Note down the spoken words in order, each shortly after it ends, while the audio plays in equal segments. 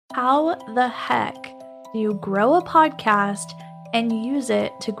How the heck do you grow a podcast and use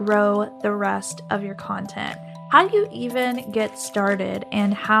it to grow the rest of your content? How do you even get started,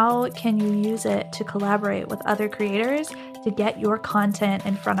 and how can you use it to collaborate with other creators to get your content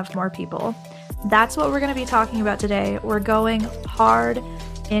in front of more people? That's what we're going to be talking about today. We're going hard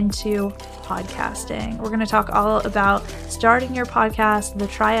into podcasting. We're going to talk all about starting your podcast, the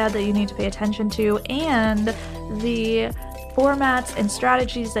triad that you need to pay attention to, and the formats and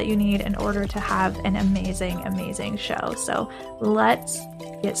strategies that you need in order to have an amazing show. So let's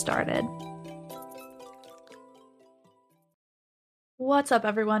get started. What's up,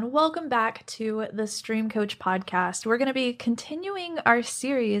 everyone? Welcome back to the Stream Coach podcast. We're going to be continuing our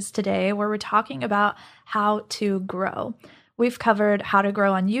series today where we're talking about how to grow. We've covered how to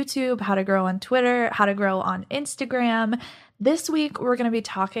grow on YouTube, how to grow on Twitter, how to grow on Instagram. This week, we're going to be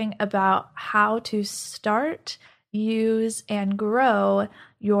talking about how to start, use, and grow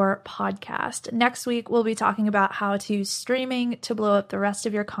your podcast. Next week, we'll be talking about how to use streaming to blow up the rest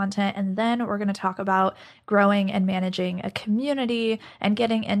of your content. And then we're going to talk about growing and managing a community and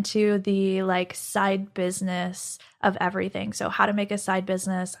getting into the side business of everything. So how to make a side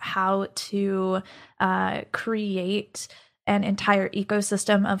business, how to create an entire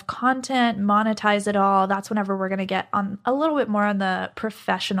ecosystem of content, monetize it all. That's whenever we're going to get on a little bit more on the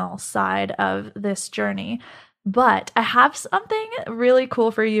professional side of this journey. But I have something really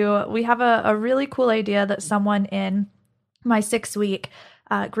cool for you. We have a really cool idea that someone in my 6-week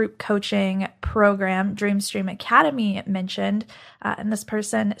group coaching program, Dreamstream Academy, mentioned. And this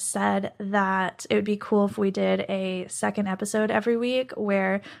person said that it would be cool if we did a second episode every week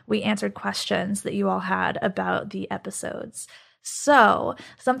where we answered questions that you all had about the episodes. So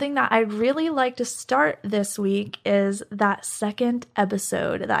something that I'd really like to start this week is that second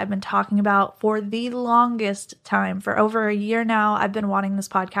episode that I've been talking about for the longest time. For over a year now, I've been wanting this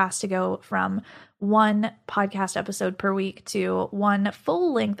podcast to go from one podcast episode per week to one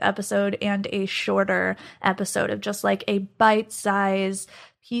full-length episode and a shorter episode of just like a bite-sized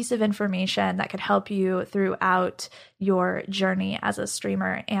piece of information that could help you throughout your journey as a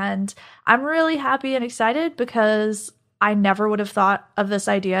streamer. And I'm really happy and excited because I never would have thought of this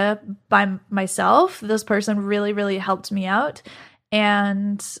idea by myself. This person really helped me out,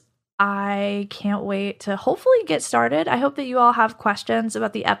 and I can't wait to hopefully get started. I hope that you all have questions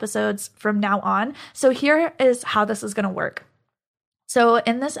about the episodes from now on. So here is how this is going to work. So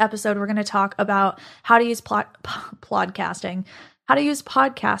in this episode, we're going to talk about how to use podcasting, how to use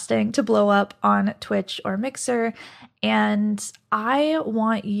podcasting to blow up on Twitch or Mixer. And I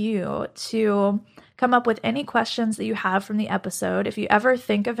want you to come up with any questions that you have from the episode. If you ever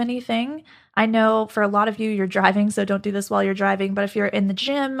think of anything, I know for a lot of you, you're driving, so don't do this while you're driving, but if you're in the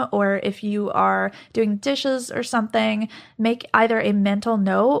gym or if you are doing dishes or something, make either a mental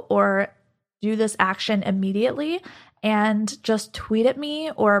note or do this action immediately and just tweet at me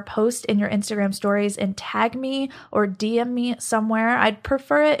or post in your Instagram stories and tag me or DM me somewhere. I'd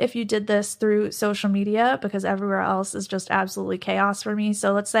prefer it if you did this through social media because everywhere else is just absolutely chaos for me.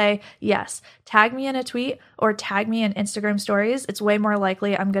 So let's say, yes, tag me in a tweet or tag me in Instagram stories. It's way more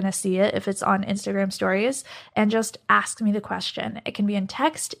likely I'm going to see it if it's on Instagram stories, and just ask me the question. It can be in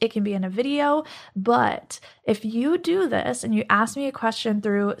text, it can be in a video, but if you do this and you ask me a question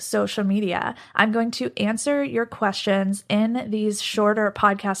through social media, I'm going to answer your questions in these shorter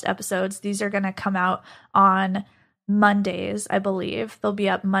podcast episodes. These are going to come out on Mondays, I believe. They'll be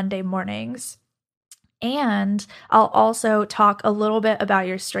up Monday mornings. And I'll also talk a little bit about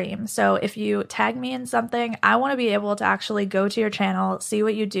your stream. So if you tag me in something, I want to be able to actually go to your channel, see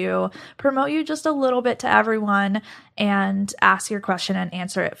what you do, promote you just a little bit to everyone, and ask your question and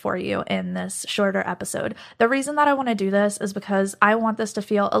answer it for you in this shorter episode. The reason that I want to do this is because I want this to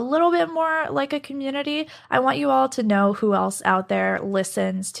feel a little bit more like a community. I want you all to know who else out there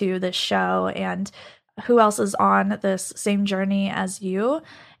listens to this show and who else is on this same journey as you.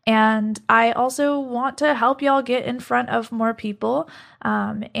 And I also want to help y'all get in front of more people.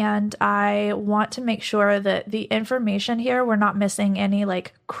 And I want to make sure that the information here, we're not missing any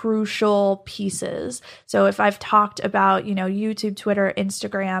crucial pieces. So if I've talked about, YouTube, Twitter,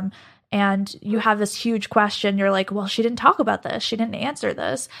 Instagram, and you have this huge question, you're like, well, she didn't talk about this, she didn't answer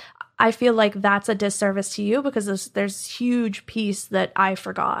this. I feel like that's a disservice to you because there's huge piece that I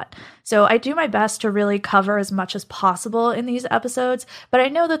forgot. So I do my best to really cover as much as possible in these episodes, but I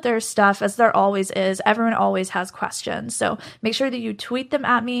know that there's stuff, as there always is. Everyone always has questions. So make sure that you tweet them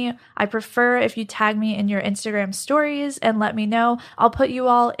at me. I prefer if you tag me in your Instagram stories and let me know. I'll put you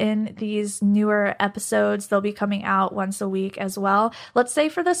all in these newer episodes. They'll be coming out once a week as well. Let's say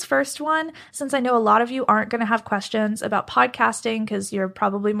for this first one, since I know a lot of you aren't going to have questions about podcasting because you're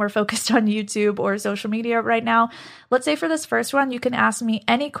probably more focused on YouTube or social media right now, let's say for this first one, you can ask me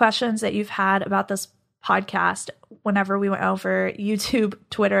any questions that you've had about this podcast whenever we went over YouTube,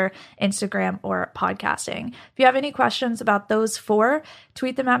 Twitter, Instagram, or podcasting. If you have any questions about those 4,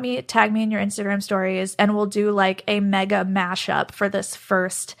 tweet them at me, tag me in your Instagram stories, and we'll do like a mega mashup for this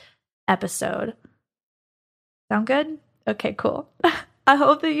first episode. Sound good? Okay, cool. I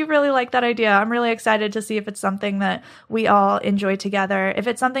hope that you really like that idea. I'm really excited to see if it's something that we all enjoy together. If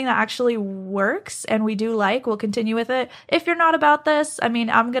it's something that actually works and we do like, we'll continue with it. If you're not about this, I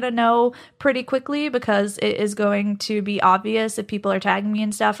mean, I'm going to know pretty quickly because it is going to be obvious if people are tagging me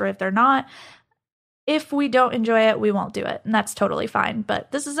and stuff or if they're not. If we don't enjoy it, we won't do it. And that's totally fine.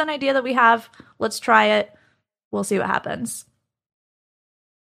 But this is an idea that we have. Let's try it. We'll see what happens.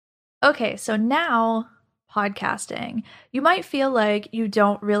 Okay, so now podcasting. You might feel like you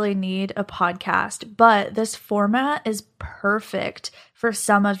don't really need a podcast, but this format is perfect for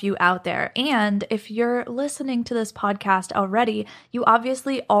some of you out there. And if you're listening to this podcast already, you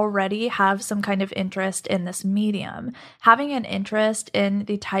obviously already have some kind of interest in this medium. Having an interest in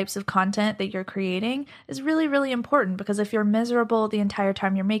the types of content that you're creating is really, really important because if you're miserable the entire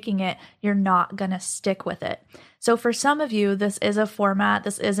time you're making it, you're not going to stick with it. So for some of you, this is a format,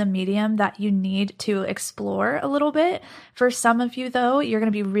 this is a medium that you need to explore a little bit. For some of you, though, you're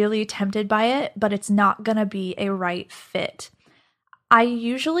going to be really tempted by it, but it's not going to be a right fit. I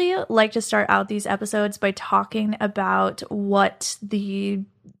usually like to start out these episodes by talking about what the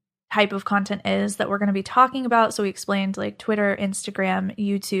type of content is that we're going to be talking about. So we explained like Twitter, Instagram,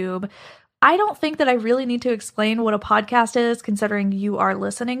 YouTube. I don't think that I really need to explain what a podcast is, considering you are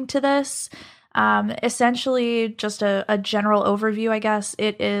listening to this. Essentially, just a general overview, I guess.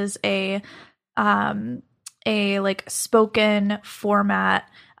 It is a like spoken format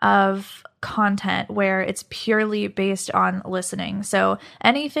of content where it's purely based on listening. So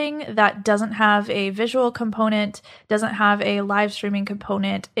anything that doesn't have a visual component, doesn't have a live streaming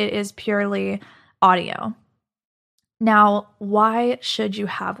component, it is purely audio. Now, why should you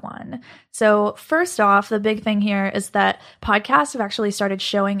have one? So first off, the big thing here is that podcasts have actually started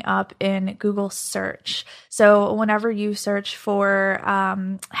showing up in Google search. So whenever you search for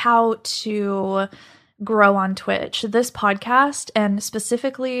how to grow on Twitch, this podcast, and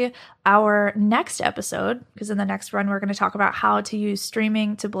specifically our next episode, because in the next run, we're going to talk about how to use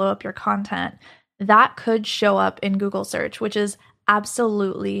streaming to blow up your content, that could show up in Google search, which is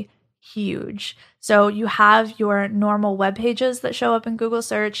absolutely huge. So you have your normal web pages that show up in Google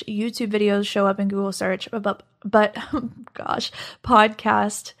search, YouTube videos show up in Google search, but gosh,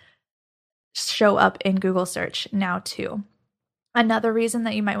 podcasts show up in Google search now too. Another reason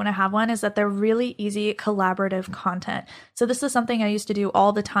that you might want to have one is that they're really easy collaborative content. So this is something I used to do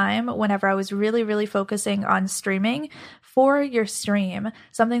all the time whenever I was really, really focusing on streaming. For your stream,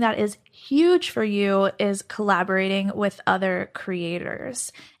 something that is huge for you is collaborating with other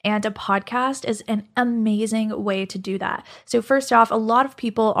creators. And a podcast is an amazing way to do that. So first off, a lot of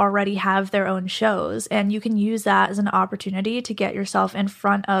people already have their own shows, and you can use that as an opportunity to get yourself in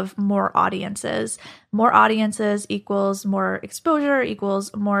front of more audiences. More audiences equals more exposure,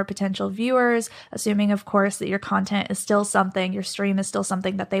 equals more potential viewers, assuming, of course, that your content is still something, your stream is still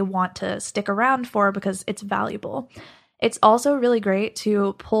something that they want to stick around for because it's valuable. It's also really great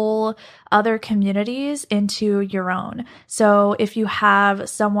to pull other communities into your own. So if you have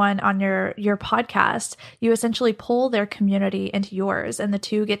someone on your podcast, you essentially pull their community into yours and the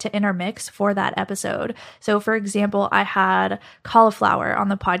two get to intermix for that episode. So for example, I had Cauliflower on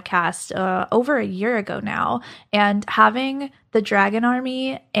the podcast over a year ago now, and having the Dragon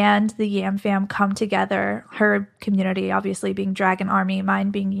Army and the Yam Fam come together, her community obviously being Dragon Army, mine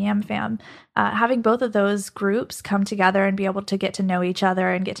being Yam Fam, having both of those groups come together and be able to get to know each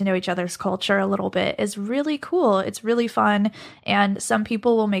other and get to know each other's culture a little bit is really cool. It's really fun. And some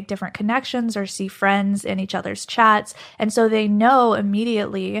people will make different connections or see friends in each other's chats. And so they know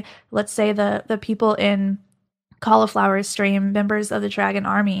immediately, let's say the people in Cauliflower stream, members of the Dragon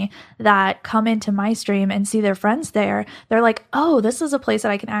Army that come into my stream and see their friends there, they're like, oh, this is a place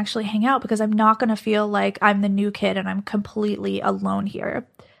that I can actually hang out because I'm not going to feel like I'm the new kid and I'm completely alone here.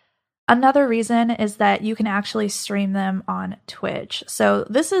 Another reason is that you can actually stream them on Twitch. So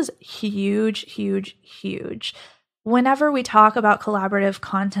this is huge, huge, huge. Whenever we talk about collaborative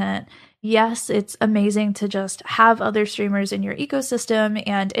content, yes, it's amazing to just have other streamers in your ecosystem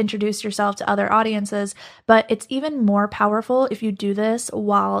and introduce yourself to other audiences, but it's even more powerful if you do this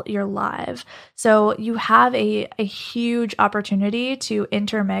while you're live. So you have a huge opportunity to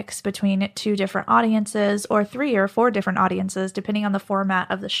intermix between two different audiences or 3 or 4 different audiences, depending on the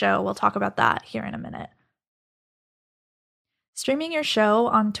format of the show. We'll talk about that here in a minute. Streaming your show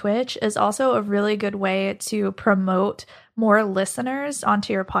on Twitch is also a really good way to promote more listeners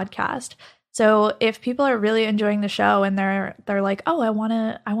onto your podcast. So if people are really enjoying the show and they're like, "Oh, I want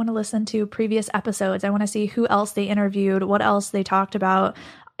to listen to previous episodes. I want to see who else they interviewed, what else they talked about."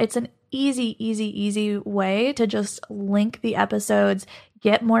 It's an easy way to just link the episodes,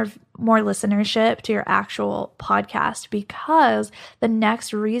 get more listenership to your actual podcast, because the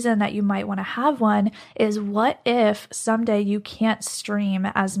next reason that you might want to have one is, what if someday you can't stream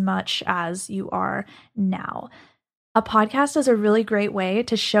as much as you are now? A podcast is a really great way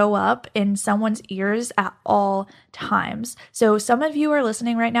to show up in someone's ears at all times. So some of you are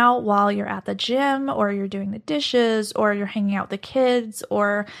listening right now while you're at the gym, or you're doing the dishes, or you're hanging out with the kids,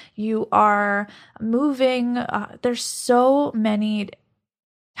 or you are moving. There's so many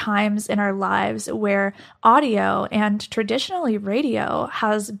times in our lives where audio, and traditionally radio,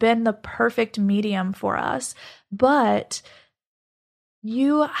 has been the perfect medium for us. But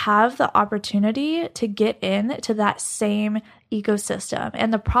you have the opportunity to get into that same ecosystem.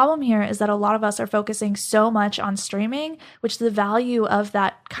 And the problem here is that a lot of us are focusing so much on streaming, which the value of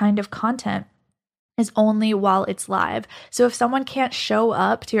that kind of content is only while it's live. So if someone can't show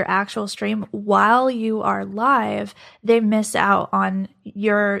up to your actual stream while you are live, they miss out on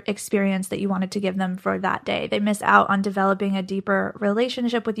your experience that you wanted to give them for that day. They miss out on developing a deeper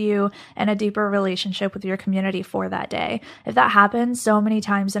relationship with you and a deeper relationship with your community for that day. If that happens so many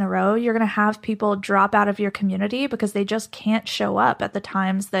times in a row, you're going to have people drop out of your community because they just can't show up at the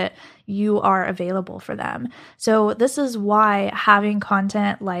times that you are available for them. So this is why having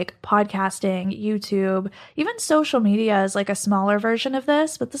content like podcasting, YouTube, even social media is like a smaller version of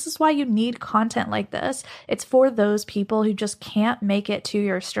this, but this is why you need content like this. It's for those people who just can't make it to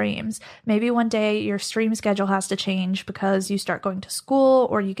your streams. Maybe one day your stream schedule has to change because you start going to school,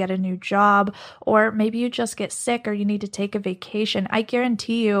 or you get a new job, or maybe you just get sick, or you need to take a vacation. I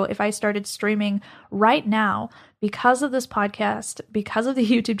guarantee you, if I started streaming right now, because of this podcast, because of the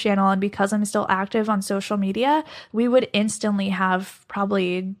YouTube channel, and because I'm still active on social media, we would instantly have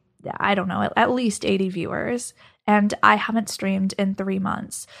probably, I don't know, at least 80 viewers. And I haven't streamed in 3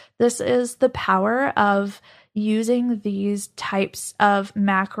 months. This is the power of using these types of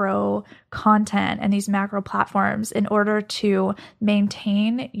macro content and these macro platforms in order to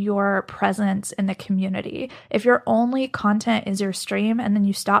maintain your presence in the community. If your only content is your stream and then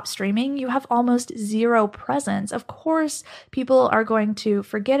you stop streaming, you have almost zero presence. Of course, people are going to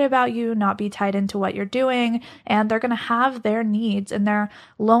forget about you, not be tied into what you're doing, and they're going to have their needs and their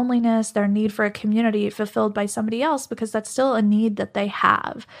loneliness, their need for a community fulfilled by somebody else, because that's still a need that they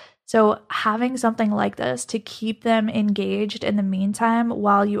have. So having something like this to keep them engaged in the meantime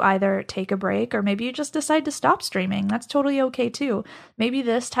while you either take a break, or maybe you just decide to stop streaming, that's totally okay too. Maybe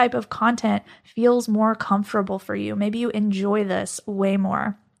this type of content feels more comfortable for you. Maybe you enjoy this way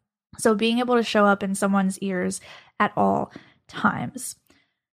more. So being able to show up in someone's ears at all times.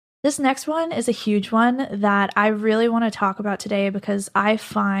 This next one is a huge one that I really want to talk about today, because I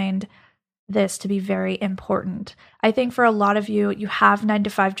find this to be very important. I think for a lot of you, you have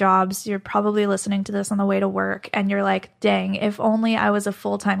 9-to-5 jobs. You're probably listening to this on the way to work, and you're like, dang, if only I was a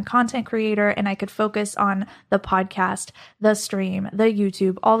full-time content creator and I could focus on the podcast, the stream, the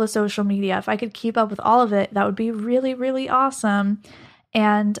YouTube, all the social media. If I could keep up with all of it, that would be really, really awesome.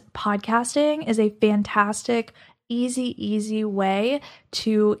 And podcasting is a fantastic, easy way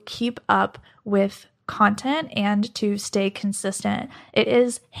to keep up with content and to stay consistent. It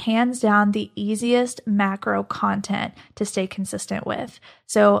is hands down the easiest macro content to stay consistent with.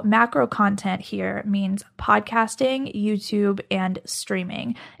 So macro content here means podcasting, YouTube, and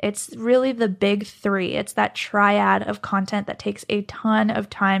streaming. It's really the big 3. It's that triad of content that takes a ton of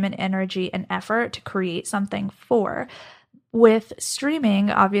time and energy and effort to create something for. With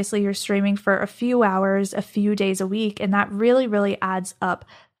streaming, obviously you're streaming for a few hours, a few days a week, and that really, really adds up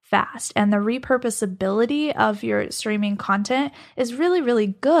fast. And the repurposability of your streaming content is really, really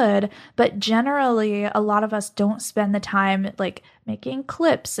good, but generally a lot of us don't spend the time like making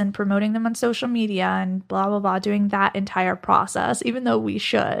clips and promoting them on social media and blah, blah, blah, doing that entire process, even though we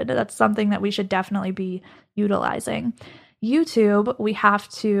should. That's something that we should definitely be utilizing. YouTube, we have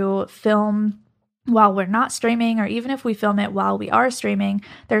to film while we're not streaming, or even if we film it while we are streaming,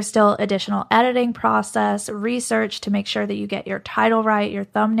 there's still additional editing process, research to make sure that you get your title right, your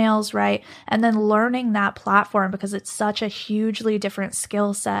thumbnails right, and then learning that platform because it's such a hugely different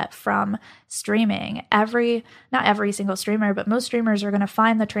skill set from streaming. Not every single streamer, but most streamers are going to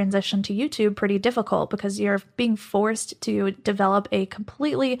find the transition to YouTube pretty difficult because you're being forced to develop a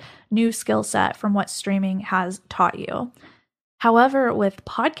completely new skill set from what streaming has taught you. However, with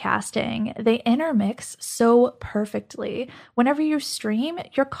podcasting, they intermix so perfectly. Whenever you stream,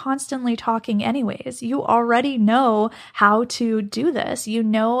 you're constantly talking anyways. You already know how to do this. You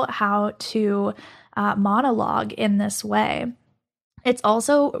know how to monologue in this way. It's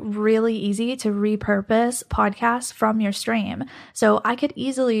also really easy to repurpose podcasts from your stream. So I could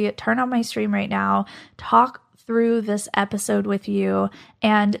easily turn on my stream right now, talk through this episode with you,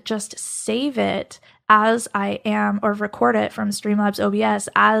 and just save it as I am, or record it from Streamlabs OBS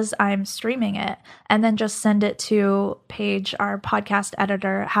as I'm streaming it, and then just send it to Paige, our podcast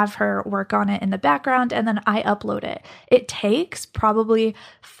editor, have her work on it in the background, and then I upload it. It takes probably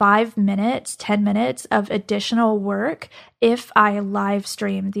 5 minutes, 10 minutes of additional work if I live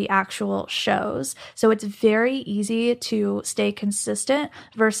stream the actual shows. So it's very easy to stay consistent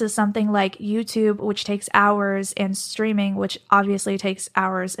versus something like YouTube, which takes hours, and streaming, which obviously takes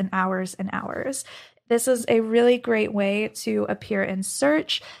hours and hours and hours. This is a really great way to appear in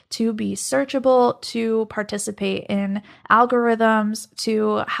search, to be searchable, to participate in algorithms,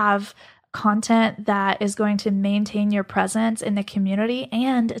 to have content that is going to maintain your presence in the community.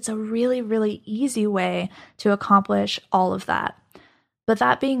 And it's a really, really easy way to accomplish all of that. But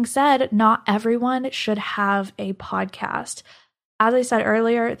that being said, not everyone should have a podcast. As I said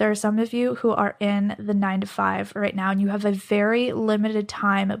earlier, there are some of you who are in the 9-to-5 right now, and you have a very limited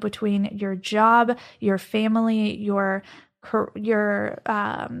time between your job, your family, your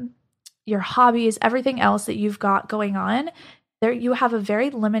hobbies, everything else that you've got going on. There, you have a very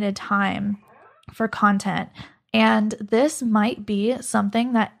limited time for content. And this might be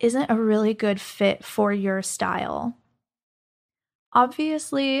something that isn't a really good fit for your style.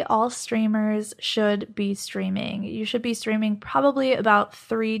 Obviously, all streamers should be streaming. You should be streaming probably about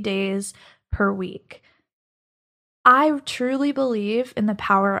 3 days per week. I truly believe in the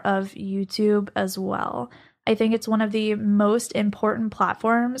power of YouTube as well. I think it's one of the most important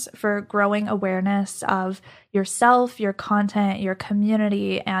platforms for growing awareness of yourself, your content, your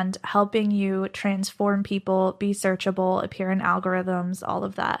community, and helping you transform people, be searchable, appear in algorithms, all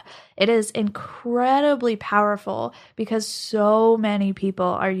of that. It is incredibly powerful because so many people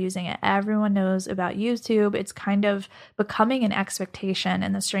are using it. Everyone knows about YouTube. It's kind of becoming an expectation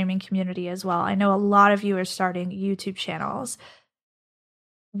in the streaming community as well. I know a lot of you are starting YouTube channels.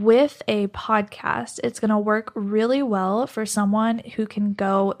 With a podcast, it's going to work really well for someone who can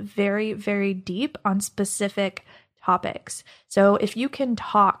go very, very deep on specific topics. So if you can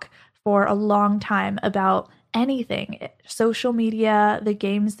talk for a long time about anything, social media, the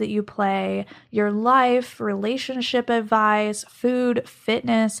games that you play, your life, relationship advice, food,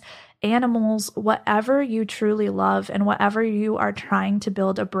 fitness, animals, whatever you truly love and whatever you are trying to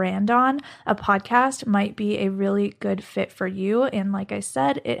build a brand on, a podcast might be a really good fit for you. And like I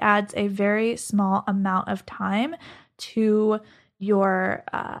said, it adds a very small amount of time to your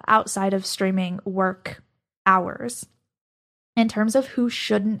outside of streaming work hours. In terms of who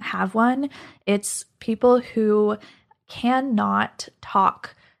shouldn't have one, it's people who cannot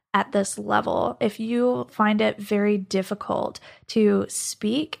talk at this level. If you find it very difficult to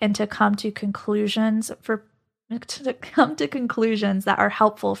speak and to come to conclusions that are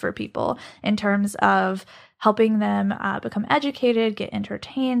helpful for people in terms of helping them become educated, get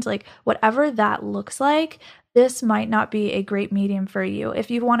entertained, like whatever that looks like, this might not be a great medium for you.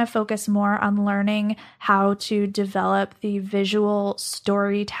 If you want to focus more on learning how to develop the visual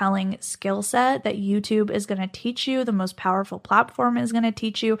storytelling skill set that YouTube is going to teach you, the most powerful platform is going to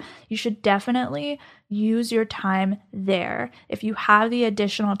teach you, you should definitely use your time there. If you have the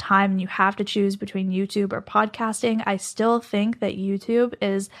additional time and you have to choose between YouTube or podcasting, I still think that YouTube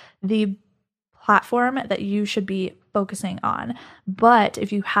is the platform that you should be focusing on. But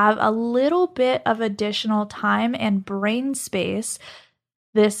if you have a little bit of additional time and brain space,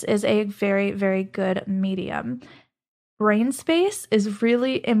 this is a very, very good medium. Brain space is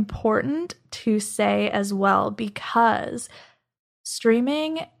really important to say as well, because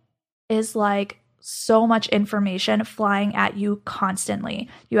streaming is like so much information flying at you constantly.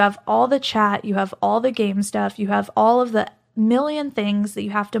 You have all the chat, you have all the game stuff, you have all of the million things that you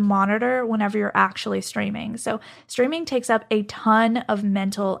have to monitor whenever you're actually streaming. So streaming takes up a ton of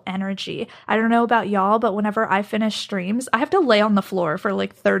mental energy. I don't know about y'all, but whenever I finish streams, I have to lay on the floor for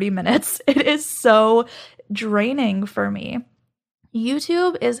like 30 minutes. It is so draining for me.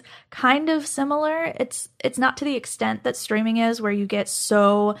 YouTube is kind of similar. It's not to the extent that streaming is, where you get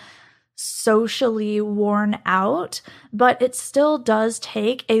so socially worn out, but it still does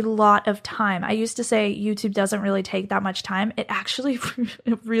take a lot of time. I used to say YouTube doesn't really take that much time. It actually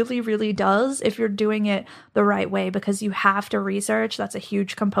it really, really does if you're doing it the right way, because you have to research. That's a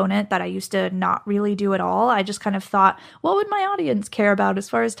huge component that I used to not really do at all. I just kind of thought, what would my audience care about as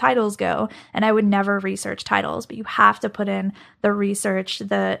far as titles go? And I would never research titles, but you have to put in the research,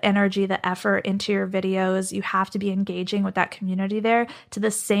 the energy, the effort into your videos. You have to be engaging with that community there to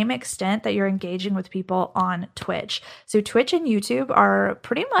the same extent that you're engaging with people on Twitch. So Twitch and YouTube are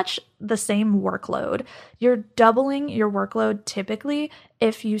pretty much the same workload. You're doubling your workload typically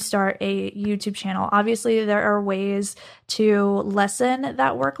if you start a YouTube channel. Obviously, there are ways to lessen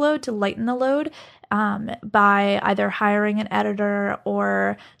that workload, to lighten the load, by either hiring an editor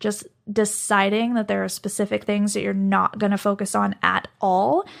or just deciding that there are specific things that you're not going to focus on at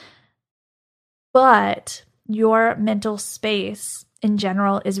all. But your mental space in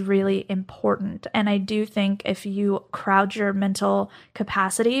general is really important. And I do think if you crowd your mental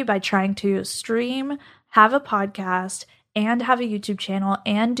capacity by trying to stream, have a podcast, and have a YouTube channel,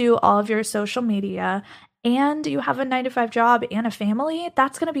 and do all of your social media, and you have a 9-to-5 job and a family,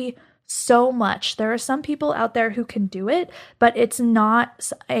 that's going to be so much. There are some people out there who can do it, but it's not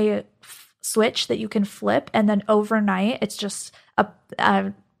a switch that you can flip and then overnight it's just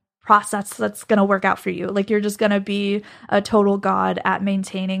a process that's going to work out for you. Like, you're just going to be a total god at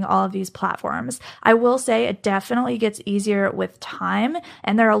maintaining all of these platforms. I will say it definitely gets easier with time,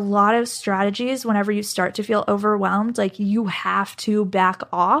 and there are a lot of strategies whenever you start to feel overwhelmed, like you have to back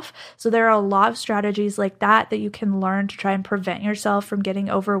off. So there are a lot of strategies like that you can learn to try and prevent yourself from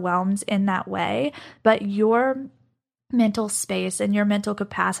getting overwhelmed in that way. But your mental space and your mental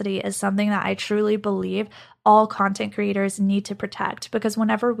capacity is something that I truly believe all content creators need to protect, because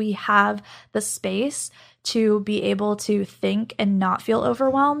whenever we have the space to be able to think and not feel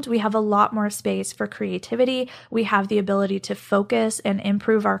overwhelmed, we have a lot more space for creativity. We have the ability to focus and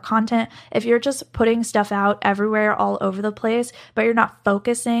improve our content. If you're just putting stuff out everywhere all over the place, but you're not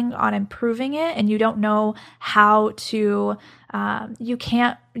focusing on improving it, and you don't know how to you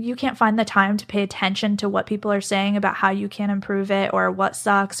can't find the time to pay attention to what people are saying about how you can improve it or what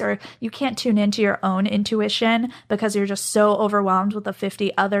sucks, or you can't tune into your own intuition because you're just so overwhelmed with the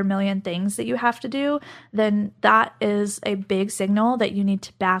 50 other million things that you have to do, then that is a big signal that you need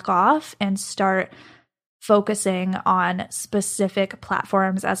to back off and start focusing on specific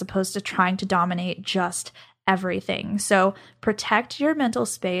platforms as opposed to trying to dominate just everything. So protect your mental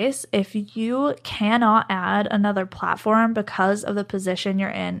space. If you cannot add another platform because of the position you're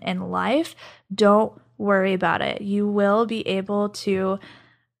in life, don't worry about it. You will be able to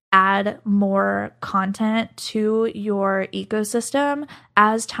add more content to your ecosystem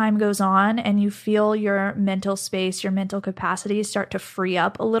as time goes on, and you feel your mental space, your mental capacity start to free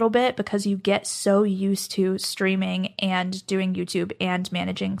up a little bit because you get so used to streaming and doing YouTube and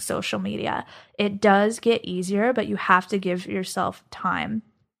managing social media. It does get easier, but you have to give yourself time.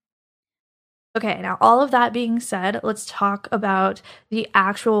 Okay, now all of that being said, let's talk about the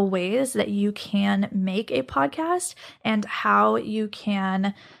actual ways that you can make a podcast and how you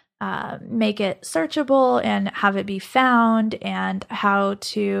can make it searchable and have it be found, and how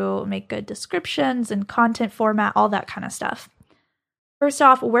to make good descriptions and content format, all that kind of stuff. First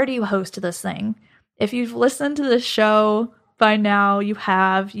off, where do you host this thing? If you've listened to this show by now,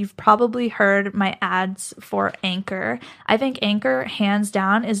 you've probably heard my ads for Anchor. I think Anchor, hands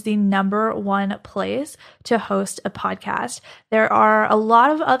down, is the number one place to host a podcast. There are a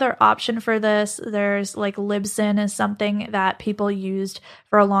lot of other options for this. There's like Libsyn is something that people used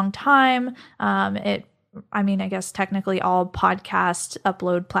for a long time. I guess technically all podcast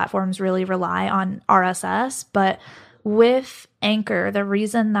upload platforms really rely on RSS, but with Anchor, the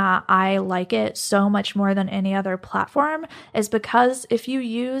reason that I like it so much more than any other platform is because if you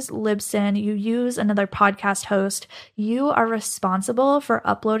use Libsyn, you use another podcast host, you are responsible for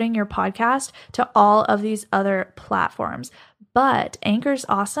uploading your podcast to all of these other platforms. But Anchor's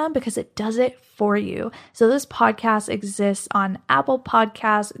awesome because it does it for you. So this podcast exists on Apple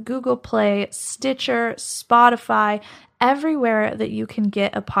Podcasts, Google Play, Stitcher, Spotify, everywhere that you can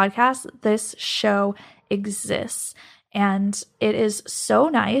get a podcast. This show exists. And it is so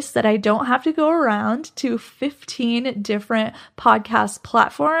nice that I don't have to go around to 15 different podcast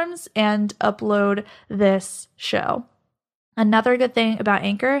platforms and upload this show. Another good thing about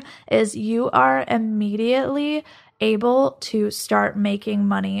Anchor is you are immediately able to start making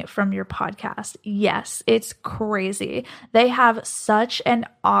money from your podcast. Yes, it's crazy. They have such an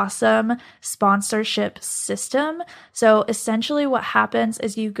awesome sponsorship system. So essentially what happens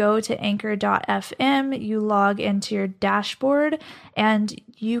is you go to anchor.fm, you log into your dashboard, and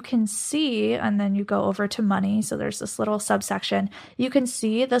you can see, and then you go over to money. So there's this little subsection. You can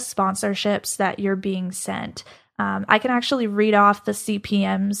see the sponsorships that you're being sent. I can actually read off the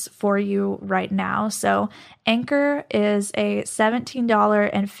CPMs for you right now. So Anchor is a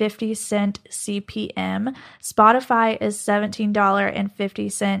 $17.50 CPM. Spotify is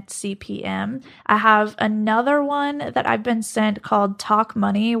 $17.50 CPM. I have another one that I've been sent called Talk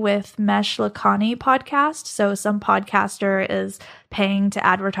Money with Mesh Lakhani podcast. So some podcaster is paying to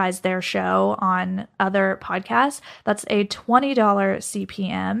advertise their show on other podcasts. That's a $20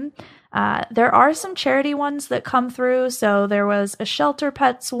 CPM. There are some charity ones that come through. So there was a Shelter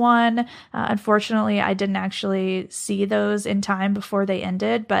Pets one. Unfortunately, I didn't actually see those in time before they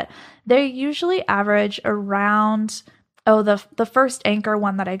ended, but they usually average around, the first Anchor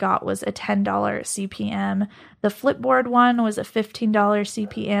one that I got was a $10 CPM. The Flipboard one was a $15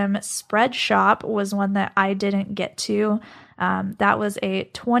 CPM. Spreadshop was one that I didn't get to. That was a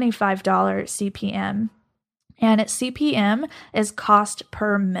 $25 CPM. And its CPM is cost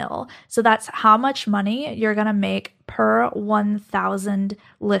per mil. So that's how much money you're going to make per 1,000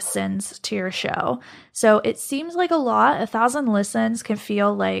 listens to your show. So it seems like a lot. 1,000 listens can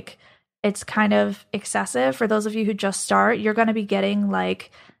feel like it's kind of excessive. For those of you who just start, you're going to be getting like,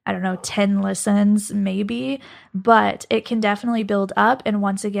 10 listens maybe, but it can definitely build up. And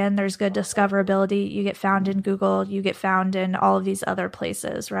once again, there's good discoverability. You get found in Google, you get found in all of these other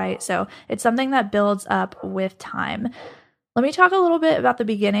places, right? So it's something that builds up with time. Let me talk a little bit about the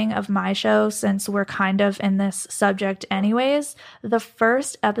beginning of my show since we're kind of in this subject anyways. The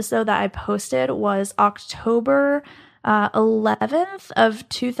first episode that I posted was October 11th of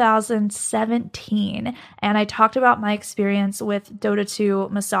 2017, and I talked about my experience with Dota 2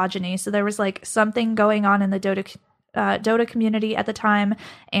 misogyny. So there was like something going on in the Dota community at the time,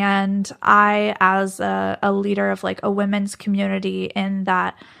 and I, as a leader of like a women's community in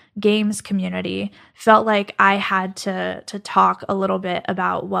that games community, felt like I had to talk a little bit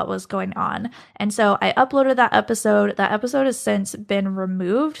about what was going on. And so I uploaded that episode. That episode has since been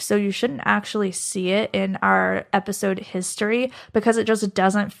removed, so you shouldn't actually see it in our episode history because it just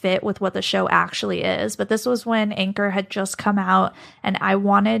doesn't fit with what the show actually is. But this was when Anchor had just come out, and I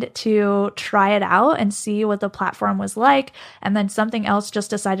wanted to try it out and see what the platform was like. And then something else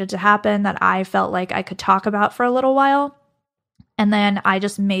just decided to happen that I felt like I could talk about for a little while. And then I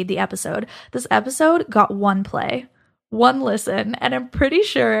just made the episode. This episode got one play, one listen, and I'm pretty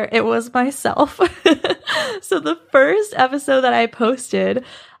sure it was myself. So the first episode that I posted,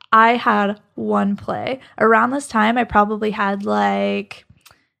 I had one play. Around this time, I probably had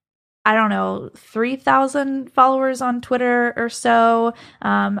 3,000 followers on Twitter or so.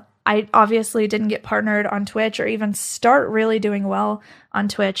 I obviously didn't get partnered on Twitch or even start really doing well on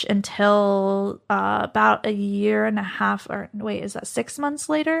Twitch until about a year and a half, or wait, is that 6 months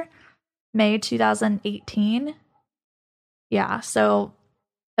later? May 2018. Yeah, so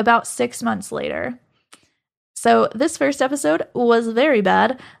about 6 months later. So this first episode was very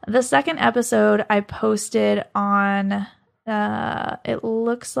bad. The second episode I posted on, it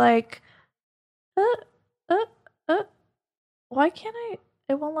looks like, why can't I?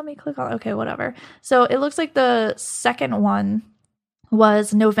 It won't let me click on. Okay, whatever. So it looks like the second one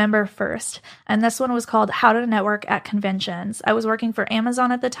was November 1st, and this one was called How to Network at Conventions. I was working for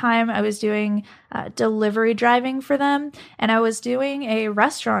Amazon at the time. I was doing delivery driving for them, and I was doing a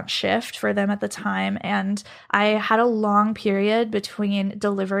restaurant shift for them at the time, and I had a long period between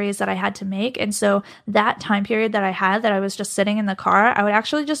deliveries that I had to make, and so that time period that I had that I was just sitting in the car, I would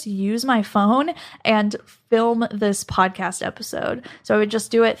actually just use my phone and film this podcast episode. So I would just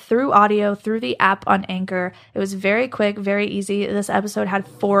do it through audio, through the app on Anchor. It was very quick, very easy. This episode had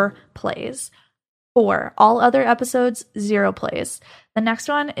 4 plays. 4. All other episodes, 0 plays. The next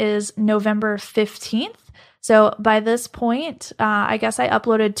one is November 15th. So by this point, I guess I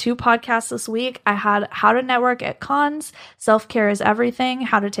uploaded 2 podcasts this week. I had How to Network at Cons, Self-Care is Everything,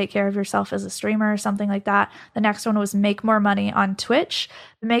 How to Take Care of Yourself as a Streamer, something like that. The next one was Make More Money on Twitch.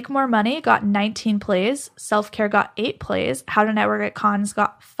 Make More Money got 19 plays. Self-Care got 8 plays. How to Network at Cons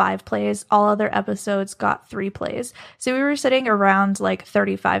got 5 plays. All other episodes got 3 plays. So we were sitting around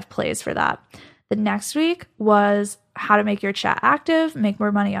 35 plays for that. The next week was How to Make Your Chat Active, Make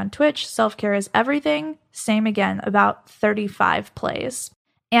More Money on Twitch, Self-Care is Everything. Same again, about 35 plays.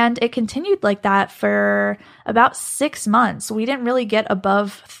 And it continued like that for about 6 months. We didn't really get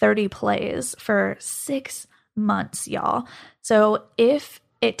above 30 plays for 6 months, y'all. So if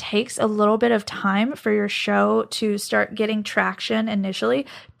it takes a little bit of time for your show to start getting traction initially,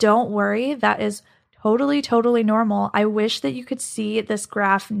 don't worry. That is totally, totally normal. I wish that you could see this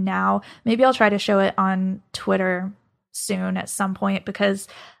graph now. Maybe I'll try to show it on Twitter soon at some point, because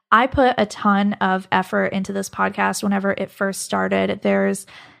I put a ton of effort into this podcast whenever it first started. There's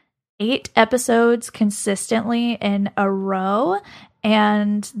 8 episodes consistently in a row.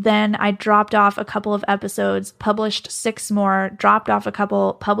 And then I dropped off a couple of episodes, published 6 more, dropped off a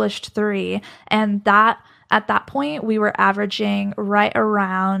couple, published 3. And at that point, we were averaging right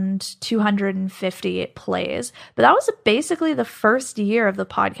around 250 plays. But that was basically the first year of the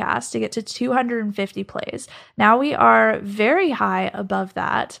podcast to get to 250 plays. Now we are very high above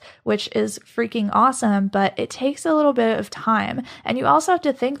that, which is freaking awesome, but it takes a little bit of time. And you also have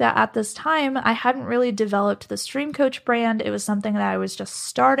to think that at this time, I hadn't really developed the Stream Coach brand. It was something that I was just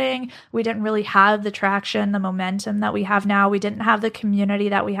starting. We didn't really have the traction, the momentum that we have now. We didn't have the community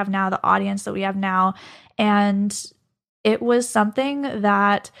that we have now, the audience that we have now. And it was something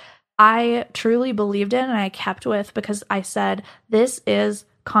that I truly believed in and I kept with, because I said, this is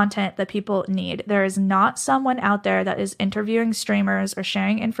content that people need. There is not someone out there that is interviewing streamers or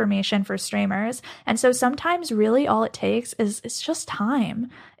sharing information for streamers. And so sometimes really all it takes is it's just time.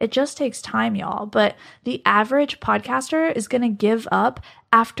 It just takes time, y'all. But the average podcaster is going to give up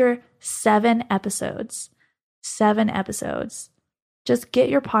after 7 episodes. 7 episodes. Just get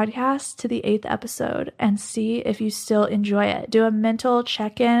your podcast to the 8th episode and see if you still enjoy it. Do a mental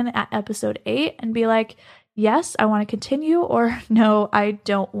check-in at episode 8 and be like, yes, I want to continue, or no, I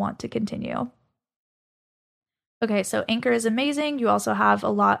don't want to continue. Okay, so Anchor is amazing. You also have a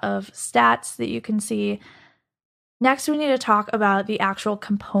lot of stats that you can see. Next, we need to talk about the actual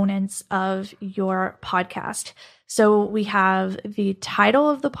components of your podcast. So we have the title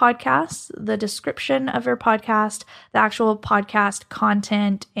of the podcast, the description of your podcast, the actual podcast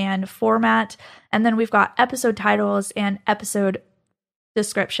content and format, and then we've got episode titles and episode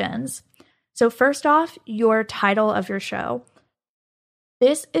descriptions. So first off, your title of your show.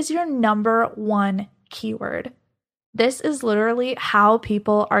 This is your number 1 keyword. This is literally how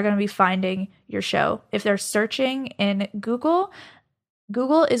people are going to be finding your show. If they're searching in Google,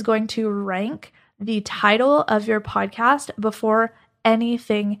 Google is going to rank the title of your podcast before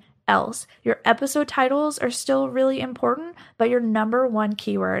anything else. Your episode titles are still really important, but your number 1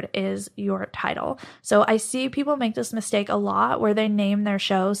 keyword is your title. So I see people make this mistake a lot where they name their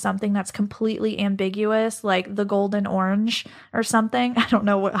show something that's completely ambiguous, like The Golden Orange or something. I don't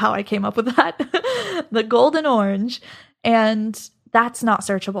know how I came up with that. The Golden Orange. And that's not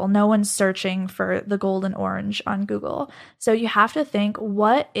searchable. No one's searching for The Golden Orange on Google. So you have to think,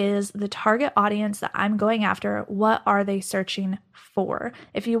 what is the target audience that I'm going after? What are they searching for?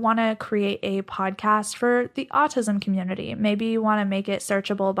 If you want to create a podcast for the autism community, maybe you want to make it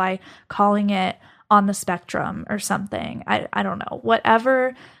searchable by calling it On the Spectrum or something. I don't know.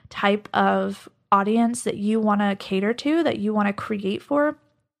 Whatever type of audience that you want to cater to, that you want to create for,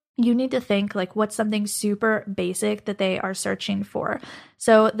 you need to think like, what's something super basic that they are searching for?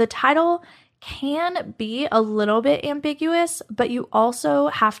 So the title can be a little bit ambiguous, but you also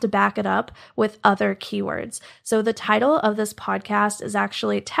have to back it up with other keywords. So the title of this podcast is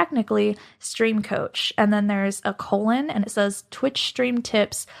actually technically Stream Coach. And then there's a colon and it says Twitch stream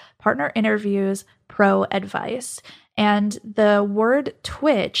tips, partner interviews, pro advice. And the word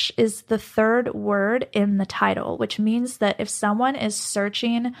Twitch is the 3rd word in the title, which means that if someone is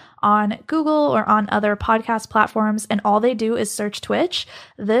searching on Google or on other podcast platforms and all they do is search Twitch,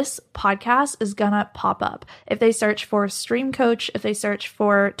 this podcast is gonna pop up. If they search for Stream Coach, if they search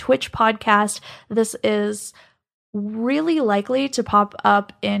for Twitch podcast, this is really likely to pop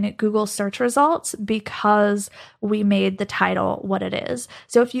up in Google search results because we made the title what it is.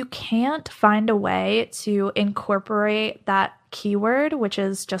 So if you can't find a way to incorporate that keyword, which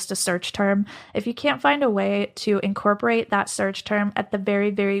is just a search term, if you can't find a way to incorporate that search term at the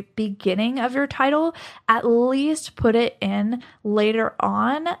very, very beginning of your title, at least put it in later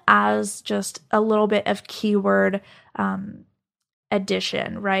on as just a little bit of keyword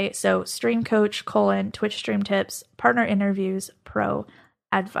addition, right? So Stream Coach, Twitch stream tips, partner interviews, pro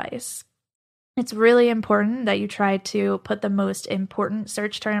advice. It's really important that you try to put the most important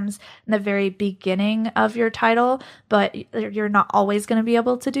search terms in the very beginning of your title, but you're not always going to be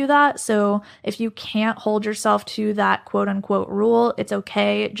able to do that. So if you can't hold yourself to that quote unquote rule, it's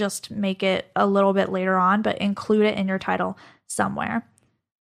okay. Just make it a little bit later on, but include it in your title somewhere.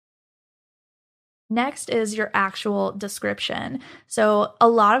 Next is your actual description. So a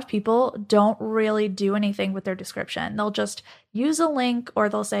lot of people don't really do anything with their description. They'll just use a link, or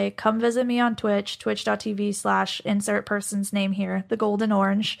they'll say, come visit me on Twitch, twitch.tv/insert person's name here, the golden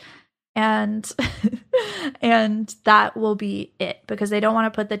orange. And and that will be it, because they don't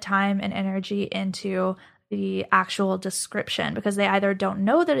want to put the time and energy into the actual description because they either don't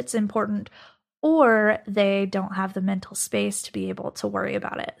know that it's important or they don't have the mental space to be able to worry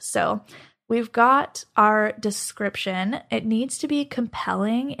about it. So we've got our description. It needs to be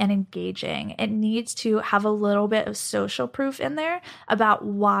compelling and engaging. It needs to have a little bit of social proof in there about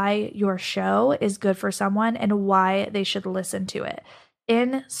why your show is good for someone and why they should listen to it.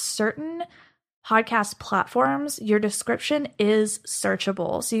 In certain podcast platforms, your description is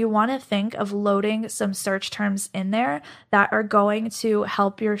searchable. So you want to think of loading some search terms in there that are going to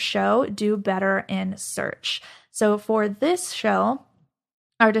help your show do better in search. So for this show,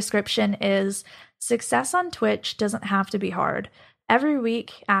 our description is, success on Twitch doesn't have to be hard. Every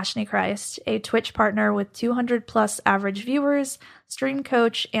week, Ashney Christ, a Twitch partner with 200 plus average viewers, stream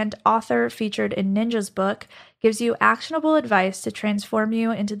coach, and author featured in Ninja's book, gives you actionable advice to transform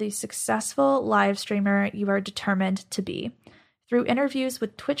you into the successful live streamer you are determined to be. Through interviews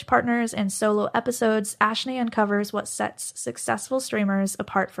with Twitch partners and solo episodes, Ashney uncovers what sets successful streamers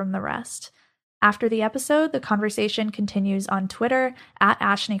apart from the rest. After the episode, the conversation continues on Twitter at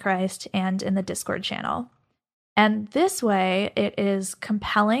Ashney Christ and in the Discord channel. And this way, it is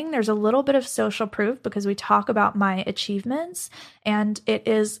compelling. There's a little bit of social proof because we talk about my achievements, and it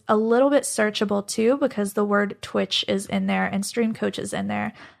is a little bit searchable too because the word Twitch is in there and Stream Coach is in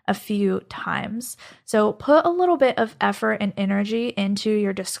there a few times. So put a little bit of effort and energy into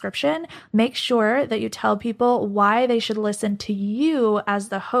your description. Make sure that you tell people why they should listen to you as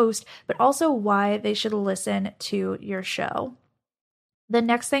the host, but also why they should listen to your show. The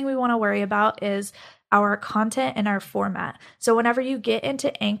next thing we want to worry about is our content and our format. So whenever you get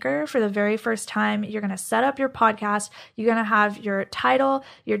into Anchor for the very first time, you're going to set up your podcast. You're going to have your title,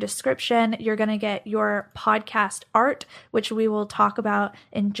 your description. You're going to get your podcast art, which we will talk about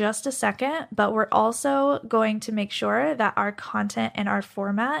in just a second. But we're also going to make sure that our content and our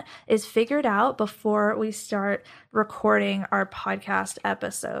format is figured out before we start recording our podcast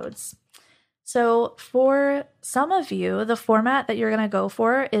episodes. So for some of you, the format that you're going to go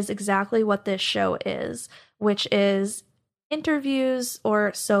for is exactly what this show is, which is interviews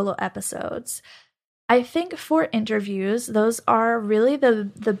or solo episodes. I think for interviews, those are really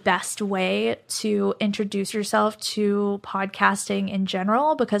the best way to introduce yourself to podcasting in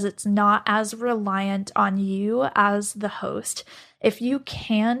general because it's not as reliant on you as the host. If you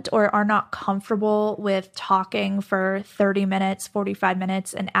can't or are not comfortable with talking for 30 minutes, 45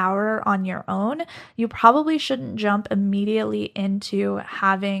 minutes, an hour on your own, you probably shouldn't jump immediately into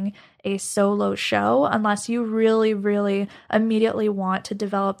having a solo show unless you really, really immediately want to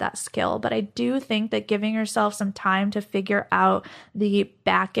develop that skill. But I do think that giving yourself some time to figure out the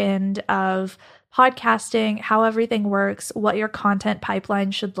back end of podcasting, how everything works, what your content pipeline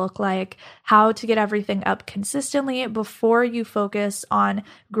should look like, how to get everything up consistently before you focus on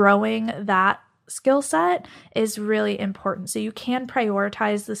growing that skill set is really important. So you can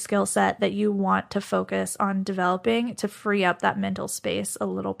prioritize the skill set that you want to focus on developing to free up that mental space a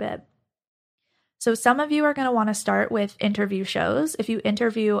little bit. So some of you are going to want to start with interview shows. If you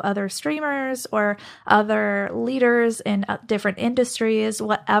interview other streamers or other leaders in different industries,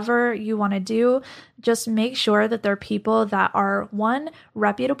 whatever you want to do, just make sure that they're people that are, one,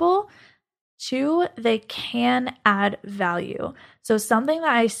 reputable, two, they can add value. So something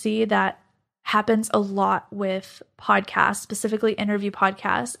that I see that happens a lot with podcasts, specifically interview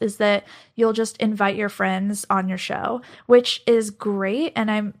podcasts, is that you'll just invite your friends on your show, which is great.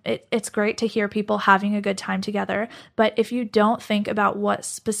 And it's great to hear people having a good time together. But if you don't think about what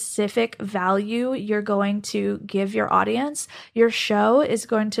specific value you're going to give your audience, your show is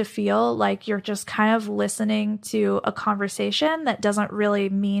going to feel like you're just kind of listening to a conversation that doesn't really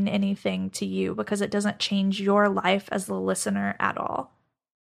mean anything to you because it doesn't change your life as the listener at all.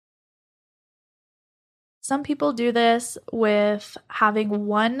 Some people do this with having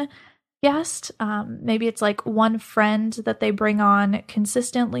one guest. Maybe it's like one friend that they bring on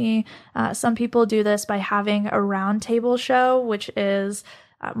consistently. Some people do this by having a roundtable show, which is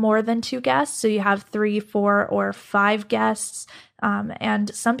more than two guests. So you have 3, 4, or 5 guests.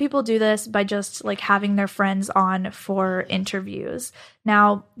 And some people do this by just like having their friends on for interviews.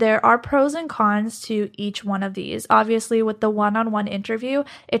 Now, there are pros and cons to each one of these. Obviously, with the one-on-one interview,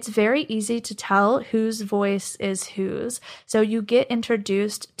 it's very easy to tell whose voice is whose. So you get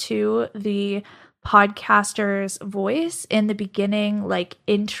introduced to the podcaster's voice in the beginning, like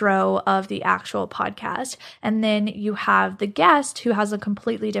intro of the actual podcast. And then you have the guest who has a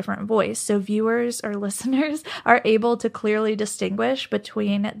completely different voice. So viewers or listeners are able to clearly distinguish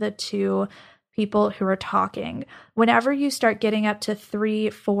between the two people who are talking. Whenever you start getting up to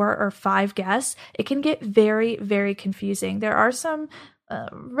 3, 4, or 5 guests, it can get very, very confusing. There are some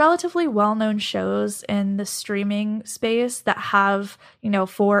relatively well-known shows in the streaming space that have,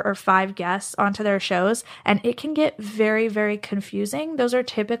 4 or 5 guests onto their shows, and it can get very, very confusing. Those are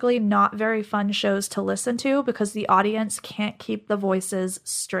typically not very fun shows to listen to because the audience can't keep the voices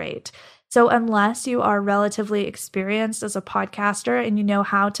straight. So unless you are relatively experienced as a podcaster and you know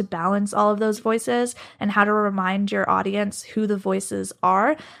how to balance all of those voices and how to remind your audience who the voices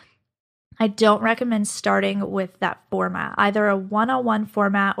are, I don't recommend starting with that format, either a one-on-one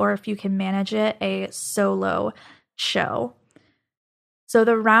format or, if you can manage it, a solo show. So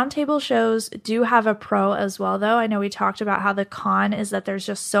the roundtable shows do have a pro as well, though. I know we talked about how the con is that there's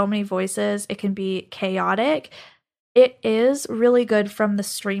just so many voices. It can be chaotic. It is really good from the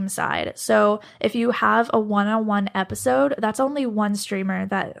stream side. So if you have a one-on-one episode, that's only one streamer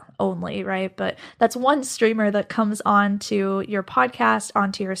right? But that's one streamer that comes onto your podcast,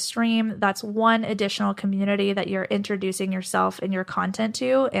 onto your stream. That's one additional community that you're introducing yourself and your content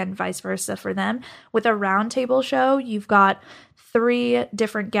to, and vice versa for them. With a roundtable show, you've got 3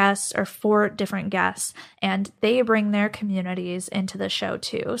 different guests or 4 different guests, and they bring their communities into the show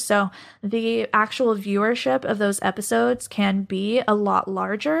too. So the actual viewership of those episodes can be a lot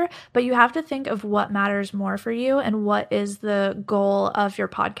larger, but you have to think of what matters more for you and what is the goal of your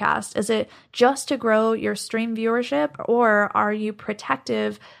podcast. Is it just to grow your stream viewership, or are you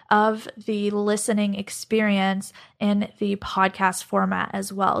protective of the listening experience in the podcast format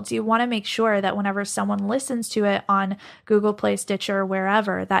as well? Do you want to make sure that whenever someone listens to it on Google Play, Stitcher,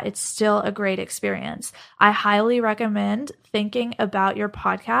 wherever, that it's still a great experience? I highly recommend thinking about your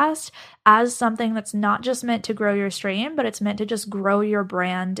podcast as something that's not just meant to grow your stream, but it's meant to just grow your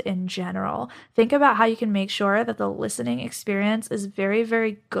brand in general. Think about how you can make sure that the listening experience is very,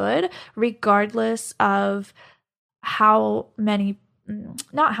 very good, regardless of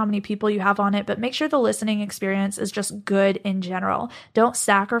not how many people you have on it, but make sure the listening experience is just good in general. Don't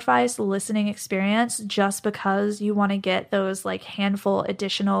sacrifice the listening experience just because you want to get those handful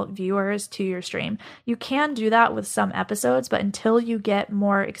additional viewers to your stream. You can do that with some episodes, but until you get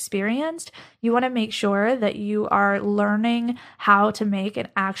more experienced, you want to make sure that you are learning how to make an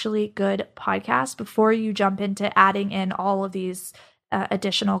actually good podcast before you jump into adding in all of these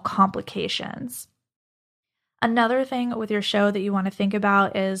additional complications. Another thing with your show that you want to think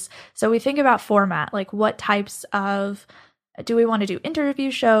about is, so we think about format, like what types of, do we want to do interview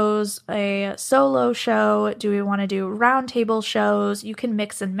shows, a solo show? Do we want to do roundtable shows? You can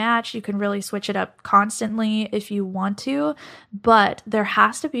mix and match. You can really switch it up constantly if you want to, but there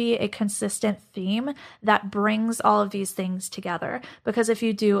has to be a consistent theme that brings all of these things together. Because if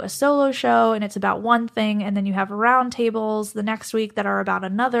you do a solo show and it's about one thing, and then you have roundtables the next week that are about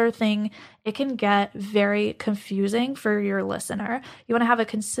another thing, it can get very confusing for your listener. You want to have a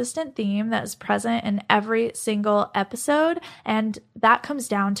consistent theme that is present in every single episode, and that comes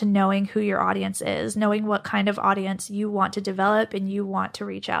down to knowing who your audience is, knowing what kind of audience you want to develop and you want to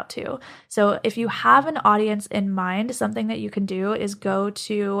reach out to. So if you have an audience in mind, something that you can do is go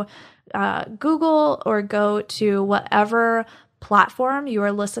to Google or go to whatever platform you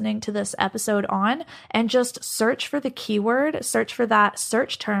are listening to this episode on, and just search for the keyword, search for that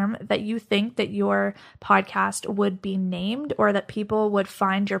search term that you think that your podcast would be named, or that people would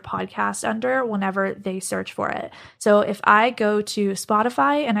find your podcast under whenever they search for it. So if I go to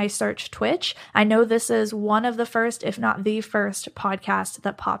Spotify and I search Twitch, I know this is one of the first, if not the first podcast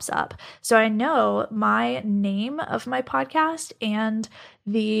that pops up. So I know my name of my podcast and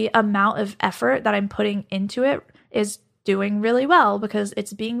the amount of effort that I'm putting into it is doing really well because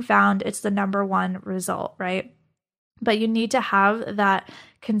it's being found. It's the number one result, right? But you need to have that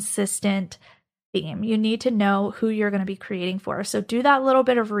consistent theme. You need to know who you're going to be creating for. So do that little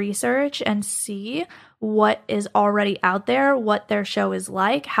bit of research and see what is already out there, what their show is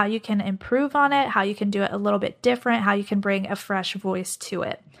like, how you can improve on it, how you can do it a little bit different, how you can bring a fresh voice to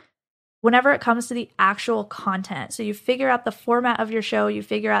it. Whenever it comes to the actual content, so you figure out the format of your show, you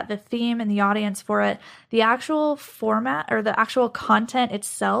figure out the theme and the audience for it, the actual format or the actual content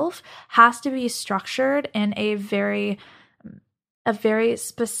itself has to be structured in a very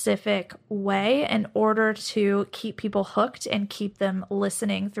specific way in order to keep people hooked and keep them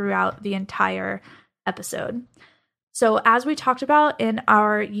listening throughout the entire episode. So as we talked about in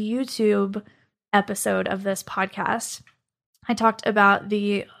our YouTube episode of this podcast, I talked about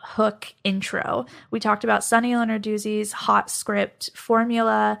the hook intro. We talked about Sunny Lenarduzzi's hot script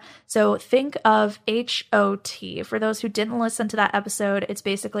formula. So think of HOT. For those who didn't listen to that episode, it's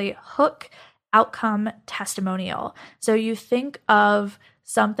basically hook, outcome, testimonial. So you think of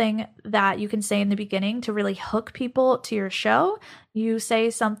something that you can say in the beginning to really hook people to your show. You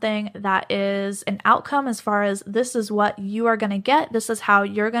say something that is an outcome as far as this is what you are going to get. This is how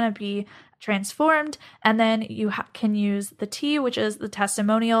you're going to be transformed. And then you can use the T, which is the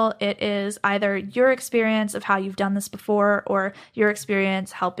testimonial. It is either your experience of how you've done this before or your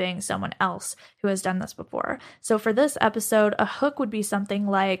experience helping someone else who has done this before. So for this episode, a hook would be something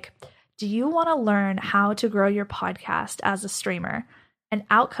like, do you want to learn how to grow your podcast as a streamer? An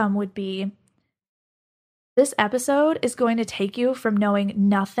outcome would be, this episode is going to take you from knowing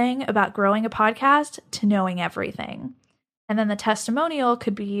nothing about growing a podcast to knowing everything. And then the testimonial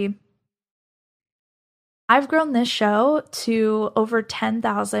could be, I've grown this show to over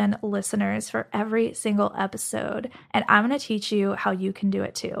 10,000 listeners for every single episode, and I'm going to teach you how you can do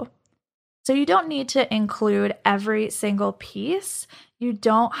it too. So you don't need to include every single piece. You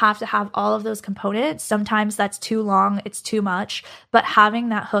don't have to have all of those components. Sometimes that's too long, it's too much, but having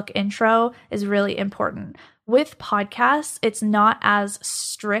that hook intro is really important. With podcasts, it's not as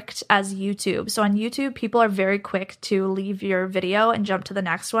strict as YouTube. So on YouTube, people are very quick to leave your video and jump to the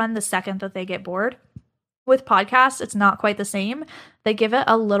next one the second that they get bored. With podcasts, it's not quite the same. They give it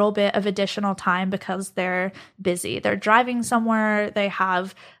a little bit of additional time because they're busy. They're driving somewhere. They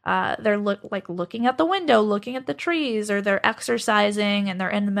have, they're looking at the window, looking at the trees, or they're exercising and they're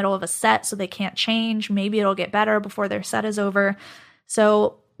in the middle of a set, so they can't change. Maybe it'll get better before their set is over.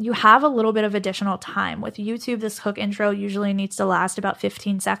 So you have a little bit of additional time. With YouTube, this hook intro usually needs to last about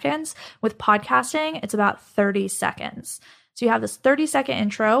 15 seconds. With podcasting, it's about 30 seconds. So you have this 30-second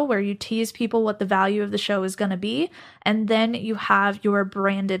intro where you tease people what the value of the show is going to be, and then you have your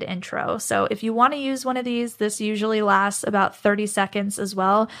branded intro. So if you want to use one of these, this usually lasts about 30 seconds as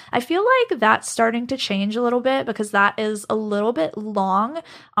well. I feel like that's starting to change a little bit because that is a little bit long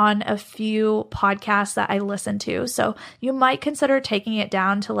on a few podcasts that I listen to. So you might consider taking it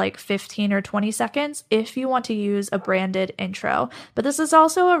down to like 15 or 20 seconds if you want to use a branded intro. But this is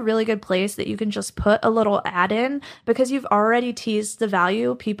also a really good place that you can just put a little ad in because you've already teased the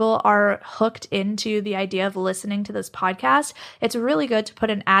value. People are hooked into the idea of listening to this podcast. It's really good to put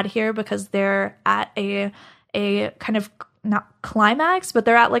an ad here because they're at a kind of not climax, but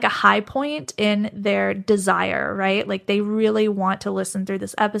they're at like a high point in their desire, right? Like they really want to listen through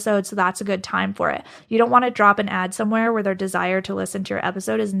this episode. So that's a good time for it. You don't want to drop an ad somewhere where their desire to listen to your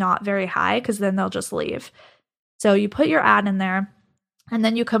episode is not very high because then they'll just leave. So you put your ad in there. And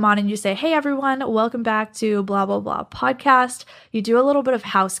then you come on and you say, hey, everyone, welcome back to blah, blah, blah podcast. You do a little bit of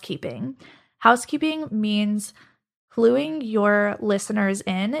housekeeping. Housekeeping means cluing your listeners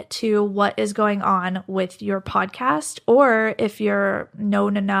in to what is going on with your podcast. Or if you're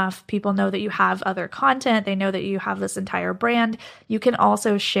known enough, people know that you have other content. They know that you have this entire brand. You can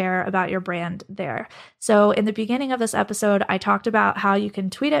also share about your brand there. So in the beginning of this episode, I talked about how you can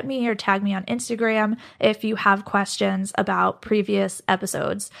tweet at me or tag me on Instagram if you have questions about previous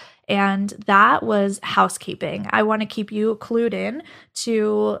episodes. And that was housekeeping. I want to keep you clued in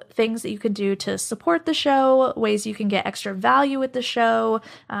to things that you can do to support the show, ways you can get extra value with the show,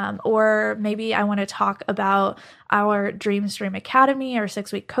 or maybe I want to talk about our Dream Stream Academy, our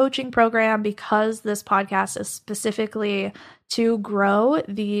 6-week coaching program, because this podcast is specifically to grow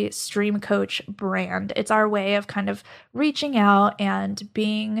the Stream Coach brand. It's our way of kind of reaching out and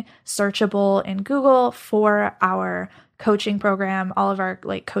being searchable in Google for our coaching program, all of our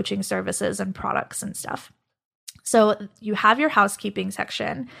like coaching services and products and stuff. So you have your housekeeping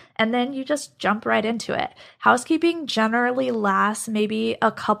section and then you just jump right into it. Housekeeping generally lasts maybe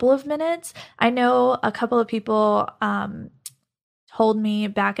a couple of minutes. I know a couple of people told me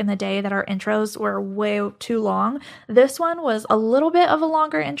back in the day that our intros were way too long. This one was a little bit of a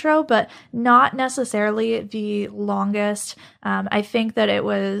longer intro, but not necessarily the longest. I think that it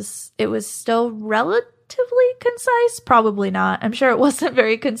was still relatively concise. Probably not. I'm sure it wasn't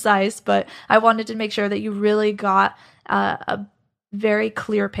very concise, but I wanted to make sure that you really got a very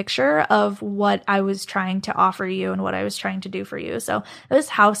clear picture of what I was trying to offer you and what I was trying to do for you. So this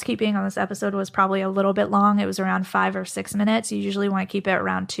housekeeping on this episode was probably a little bit long. It was around 5 or 6 minutes. You usually want to keep it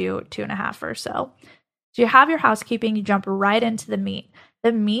around 2.5 or so. So you have your housekeeping, you jump right into the meat.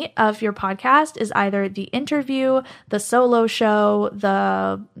 The meat of your podcast is either the interview, the solo show,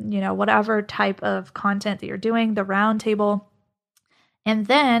 the, whatever type of content that you're doing, the roundtable. And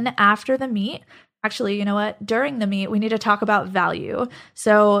then after the meat, actually, you know what? During the meet, we need to talk about value.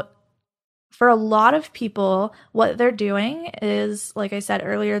 So for a lot of people, what they're doing is, like I said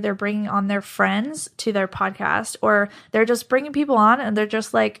earlier, they're bringing on their friends to their podcast, or they're just bringing people on and they're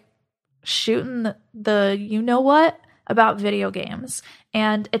just like shooting the you know what about video games.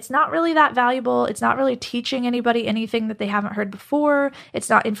 And it's not really that valuable. It's not really teaching anybody anything that they haven't heard before. It's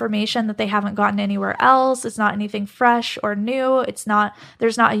not information that they haven't gotten anywhere else. It's not anything fresh or new.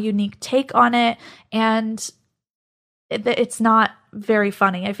 There's not a unique take on it. And it's not very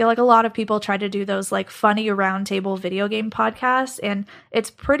funny. I feel like a lot of people try to do those like funny roundtable video game podcasts, and it's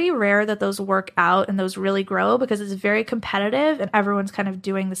pretty rare that those work out and those really grow because it's very competitive and everyone's kind of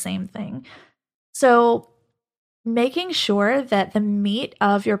doing the same thing. So making sure that the meat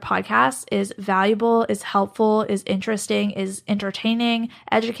of your podcast is valuable, is helpful, is interesting, is entertaining,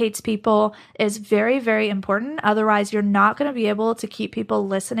 educates people is very, very important. Otherwise, you're not going to be able to keep people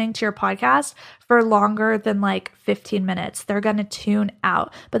listening to your podcast for longer than like 15 minutes. They're going to tune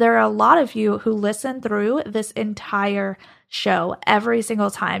out. But there are a lot of you who listen through this entire show every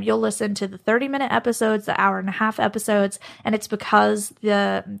single time. You'll listen to the 30-minute episodes, the hour-and-a-half episodes, and it's because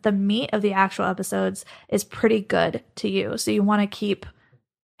the meat of the actual episodes is pretty good to you. So you want to keep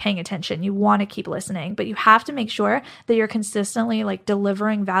paying attention. You want to keep listening, but you have to make sure that you're consistently like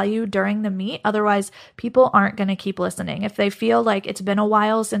delivering value during the meet. Otherwise, people aren't going to keep listening. If they feel like it's been a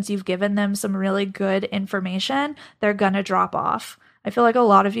while since you've given them some really good information, they're going to drop off. I feel like a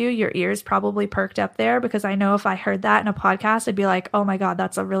lot of you, your ears probably perked up there, because I know if I heard that in a podcast, I'd be like, oh my God,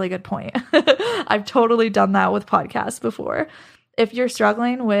 that's a really good point. I've totally done that with podcasts before. If you're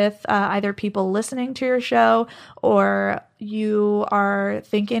struggling with either people listening to your show or you are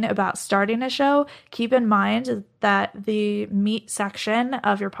thinking about starting a show, keep in mind that the meat section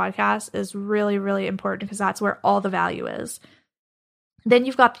of your podcast is really, really important, because that's where all the value is. Then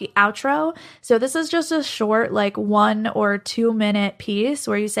you've got the outro. So this is just a short, like 1 or 2 minute piece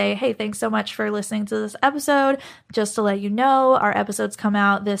where you say, hey, thanks so much for listening to this episode. Just to let you know, our episodes come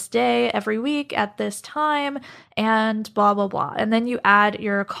out this day every week at this time, and blah, blah, blah. And then you add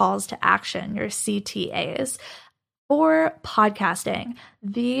your calls to action, your CTAs. For podcasting,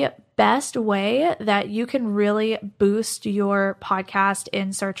 the best way that you can really boost your podcast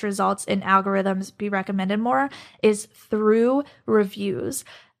in search results, in algorithms, be recommended more, is through reviews.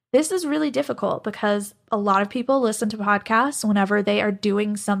 This is really difficult because a lot of people listen to podcasts whenever they are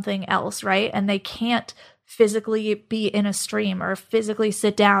doing something else, right? And they can't physically be in a stream or physically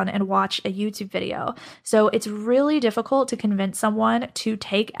sit down and watch a YouTube video. So it's really difficult to convince someone to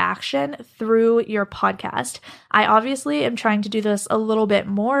take action through your podcast. I obviously am trying to do this a little bit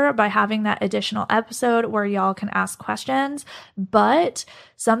more by having that additional episode where y'all can ask questions, but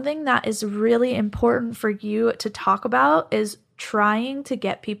something that is really important for you to talk about is trying to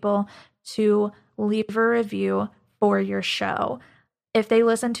get people to leave a review for your show. If they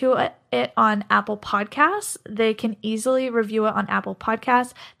listen to it on Apple Podcasts, they can easily review it on Apple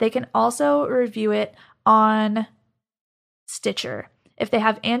Podcasts. They can also review it on Stitcher. If they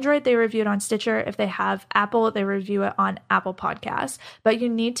have Android, they review it on Stitcher. If they have Apple, they review it on Apple Podcasts. But you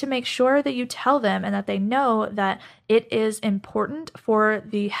need to make sure that you tell them and that they know that it is important for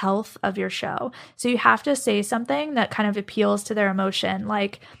the health of your show. So you have to say something that kind of appeals to their emotion,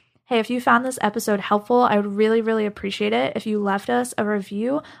 like, hey, if you found this episode helpful, I would really, really appreciate it if you left us a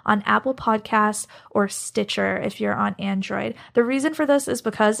review on Apple Podcasts or Stitcher if you're on Android. The reason for this is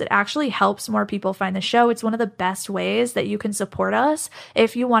because it actually helps more people find the show. It's one of the best ways that you can support us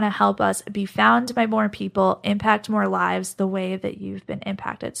if you want to help us be found by more people, impact more lives the way that you've been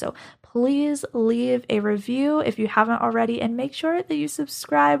impacted. So please leave a review if you haven't already, and make sure that you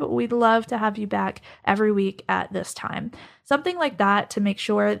subscribe. We'd love to have you back every week at this time. Something like that to make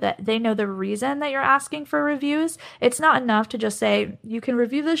sure that they know the reason that you're asking for reviews. It's not enough to just say, you can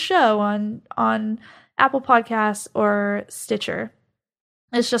review this show on Apple Podcasts or Stitcher.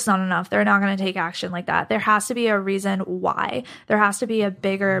 It's just not enough. They're not going to take action like that. There has to be a reason why. There has to be a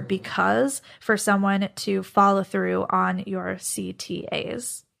bigger because for someone to follow through on your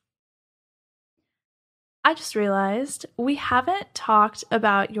CTAs. I just realized we haven't talked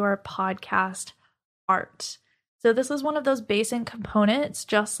about your podcast art. So this is one of those basic components,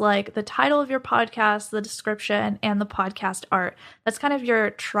 just like the title of your podcast, the description, and the podcast art. That's kind of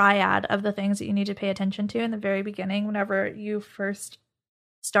your triad of the things that you need to pay attention to in the very beginning whenever you first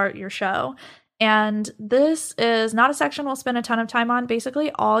start your show. And this is not a section we'll spend a ton of time on.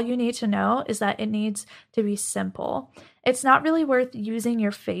 Basically, all you need to know is that it needs to be simple. It's not really worth using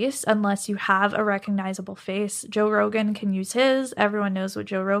your face unless you have a recognizable face. Joe Rogan can use his. Everyone knows what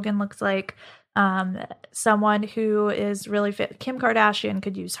Joe Rogan looks like. Someone who is really fit, Kim Kardashian,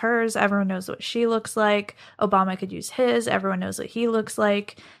 could use hers. Everyone knows what she looks like. Obama could use his. Everyone knows what he looks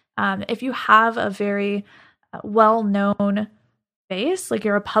like. If you have a very well-known face, like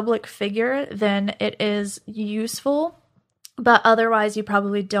you're a public figure, then it is useful. But otherwise, you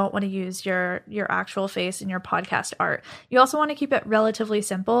probably don't want to use your actual face in your podcast art. You also want to keep it relatively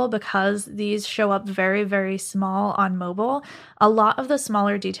simple because these show up very, very small on mobile. A lot of the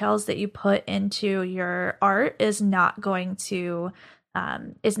smaller details that you put into your art is not going to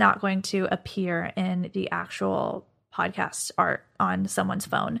appear in the actual podcast art on someone's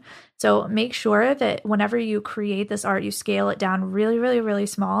phone. So make sure that whenever you create this art, you scale it down really, really, really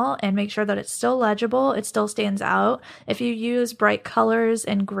small and make sure that it's still legible. It still stands out. If you use bright colors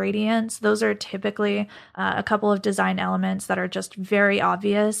and gradients, those are typically a couple of design elements that are just very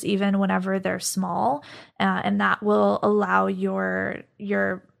obvious, even whenever they're small. And that will allow your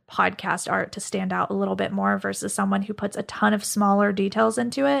podcast art to stand out a little bit more versus someone who puts a ton of smaller details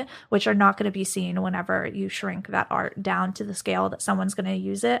into it, which are not going to be seen whenever you shrink that art down to the scale that someone's going to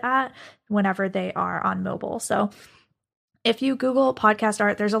use it at whenever they are on mobile. So if you Google podcast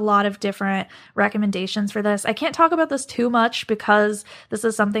art, there's a lot of different recommendations for this. I can't talk about this too much because this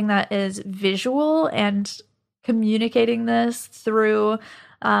is something that is visual, and communicating this through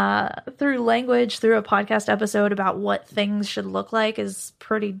language, through a podcast episode about what things should look like is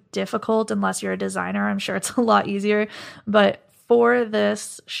pretty difficult unless you're a designer. I'm sure it's a lot easier, but for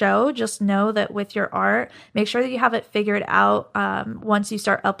this show, just know that with your art, make sure that you have it figured out once you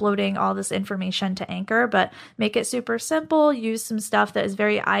start uploading all this information to Anchor, but make it super simple. Use some stuff that is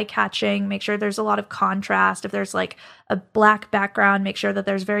very eye-catching. Make sure there's a lot of contrast. If there's like a black background, make sure that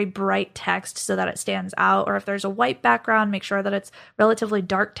there's very bright text so that it stands out. Or if there's a white background, make sure that it's relatively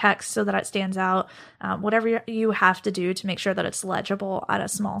dark text so that it stands out. Whatever you have to do to make sure that it's legible at a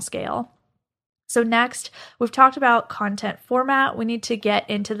small scale. So next, we've talked about content format. We need to get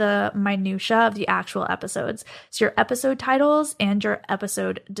into the minutia of the actual episodes. So your episode titles and your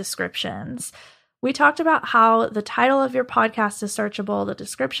episode descriptions. We talked about how the title of your podcast is searchable. The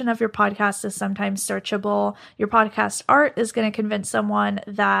description of your podcast is sometimes searchable. Your podcast art is going to convince someone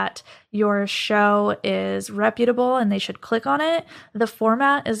that your show is reputable and they should click on it. The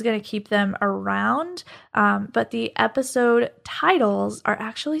format is going to keep them around, but the episode titles are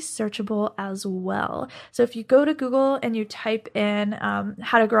actually searchable as well. So if you go to Google and you type in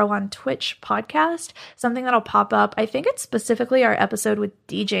how to grow on Twitch podcast, something that'll pop up, I think it's specifically our episode with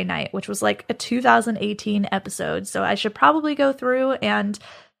DJ Night, which was like a 2018 episode. So I should probably go through and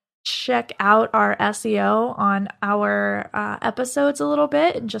check out our SEO on our episodes a little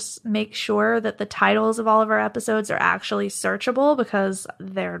bit and just make sure that the titles of all of our episodes are actually searchable, because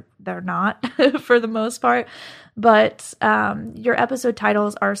they're not for the most part. But your episode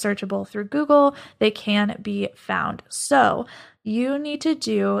titles are searchable through Google. They can be found. So you need to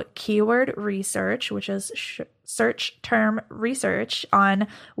do keyword research, which is search term research on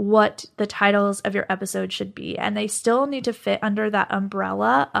what the titles of your episode should be. And they still need to fit under that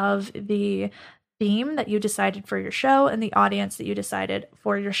umbrella of the theme that you decided for your show and the audience that you decided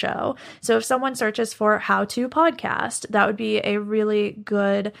for your show. So if someone searches for how to podcast, that would be a really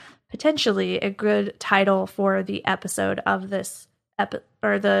good, potentially a good title for the episode of this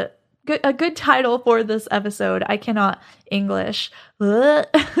a good title for this episode. I cannot English,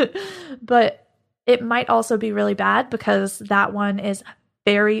 but it might also be really bad because that one is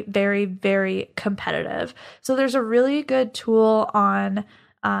very, very, very competitive. So there's a really good tool on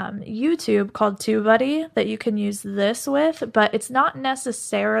YouTube called TubeBuddy that you can use this with, but it's not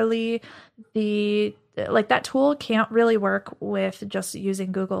necessarily that tool can't really work with just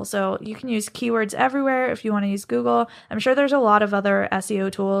using Google. So you can use keywords everywhere if you want to use Google. I'm sure there's a lot of other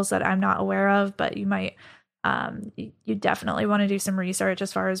SEO tools that I'm not aware of, but you might you definitely want to do some research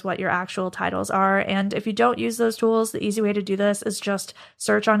as far as what your actual titles are. And if you don't use those tools, the easy way to do this is just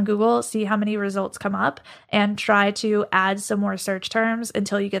search on Google, see how many results come up, and try to add some more search terms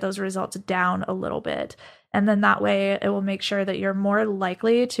until you get those results down a little bit. And then that way it will make sure that you're more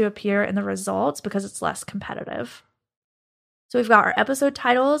likely to appear in the results because it's less competitive. So we've got our episode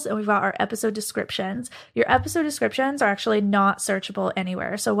titles and we've got our episode descriptions. Your episode descriptions are actually not searchable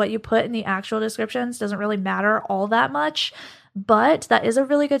anywhere. So what you put in the actual descriptions doesn't really matter all that much, but that is a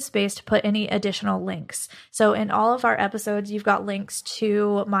really good space to put any additional links. So in all of our episodes, you've got links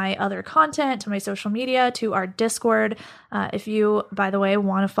to my other content, to my social media, to our Discord. If you, by the way,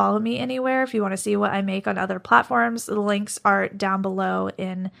 want to follow me anywhere, if you want to see what I make on other platforms, the links are down below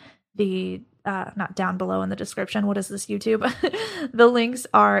in the not down below in the description. What is this, YouTube? The links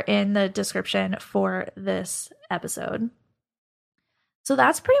are in the description for this episode. So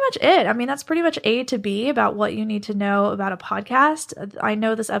that's pretty much it. I mean, that's pretty much A to B about what you need to know about a podcast. I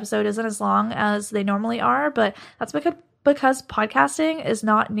know this episode isn't as long as they normally are, but that's because podcasting is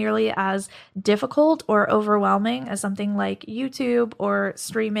not nearly as difficult or overwhelming as something like YouTube or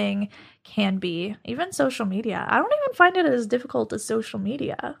streaming can be. Even social media. I don't even find it as difficult as social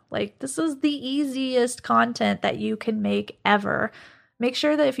media. Like, this is the easiest content that you can make ever. Make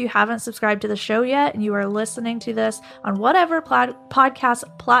sure that if you haven't subscribed to the show yet and you are listening to this on whatever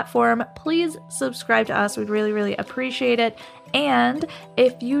podcast platform, please subscribe to us. We'd really, really appreciate it. And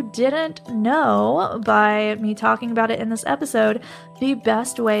if you didn't know by me talking about it in this episode, the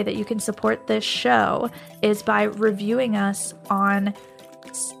best way that you can support this show is by reviewing us on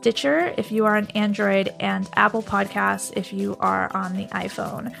Stitcher if you are on Android, and Apple Podcasts if you are on the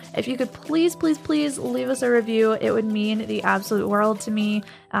iPhone. If you could please leave us a review, it would mean the absolute world to me.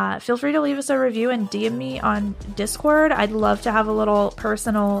 Feel free to leave us a review and DM me on Discord. I'd love to have a little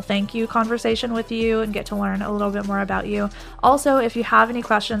personal thank you conversation with you and get to learn a little bit more about you. Also, if you have any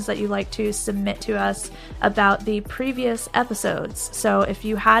questions that you'd like to submit to us about the previous episodes. So if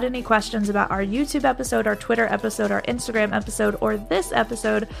you had any questions about our YouTube episode, our Twitter episode, our Instagram episode, or this episode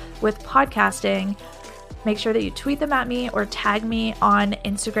with podcasting, make sure that you tweet them at me or tag me on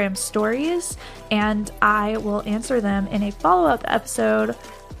Instagram stories, and I will answer them in a follow-up episode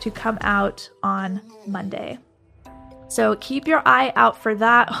to come out on Monday. So keep your eye out for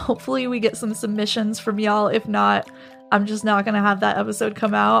that. Hopefully we get some submissions from y'all. If not, I'm just not going to have that episode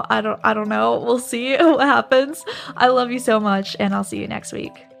come out. I don't know. We'll see what happens. I love you so much, and I'll see you next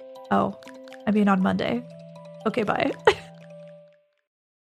week. On Monday. Okay, bye.